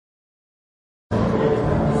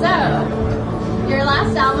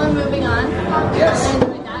last album, Moving On. Yes. And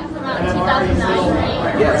that came out in 2009,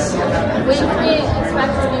 right? Yes. When can we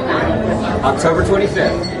expect a new album from you? October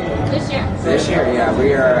 25th. This year. This year, yeah.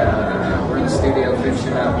 We're in the studio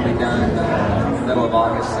finishing up. We'll be done middle of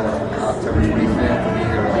August, October 25th will be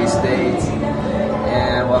the release date.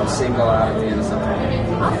 And we'll have a single out at the end of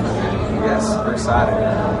September. Awesome. Yes, we're excited.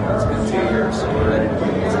 It's been 2 years, so we're ready to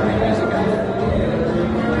get some new music out there.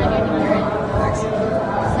 Thanks.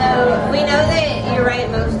 So we know that you write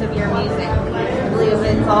most of your music. I believe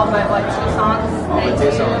it's all but what, 2 songs that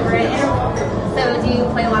you've written. So do you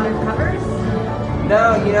play a lot of covers?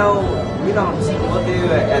 No, we don't. We'll do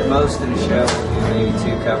at most in the show maybe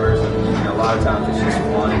 2 covers, and a lot of times it's just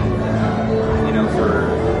one. For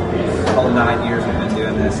the whole 9 years we've been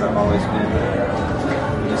doing this, I've always been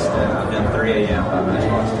I've done 3 a.m. by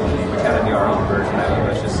Matchbox 20. We kind of do our own version of it,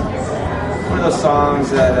 but it's just one of those songs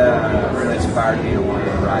that really inspired me to want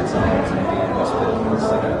to write songs and be in this business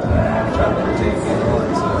and try to entertain people.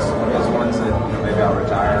 And so it's one of those ones that maybe I'll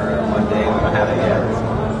retire one day when I haven't yet.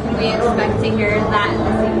 Can we expect to hear that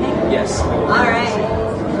this evening? Yes. All right.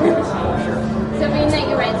 Sure. So being that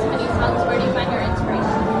you write so many songs, where do you find your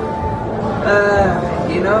inspiration?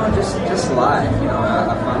 Just live.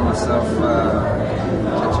 I find myself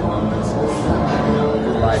catching moments of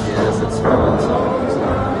little ideas that spawn songs.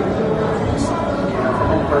 Just from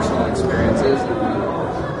own personal experiences,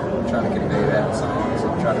 and trying to convey that in songs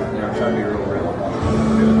and try to be real about what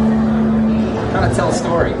we're doing. Trying to tell a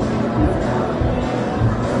story.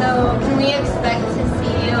 So can we expect to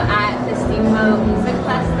see you at the Steamboat Music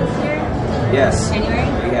Fest this year? Yes. January?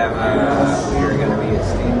 We are going to be at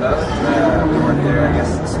Steamboat. We weren't there. I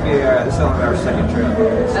guess this is only our second trip.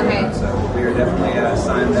 Okay. So we are definitely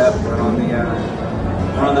signed up. We're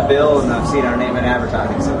on the bill, and I've seen our name in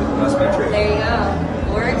advertising, so it must be true. There you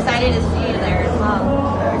go. We're excited to see you there as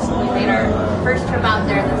well. Excellent. We made our first trip out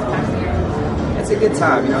there this past year. It's a good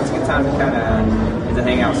time. It's a good time to kind of get to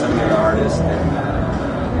hang out with some of the other artists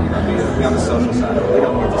and be on the social side. We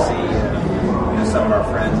don't get to see some of our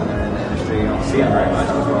friends in the industry. You don't see them very much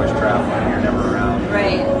because we're always traveling and you're never around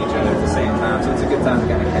Right. each other at the same time. So it's a good time to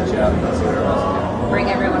kind of catch up and see what everyone's doing. Bring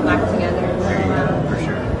everyone back together. There you go, for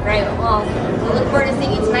sure. Great. Well, we look forward to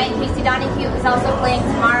seeing you tonight. Casey Donahew is also playing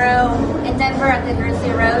tomorrow in Denver at the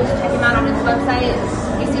Grizzly Road. Check him out on his website.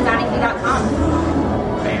 It's CaseyDonahew.com.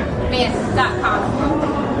 Man. Man.com.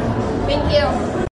 Thank you.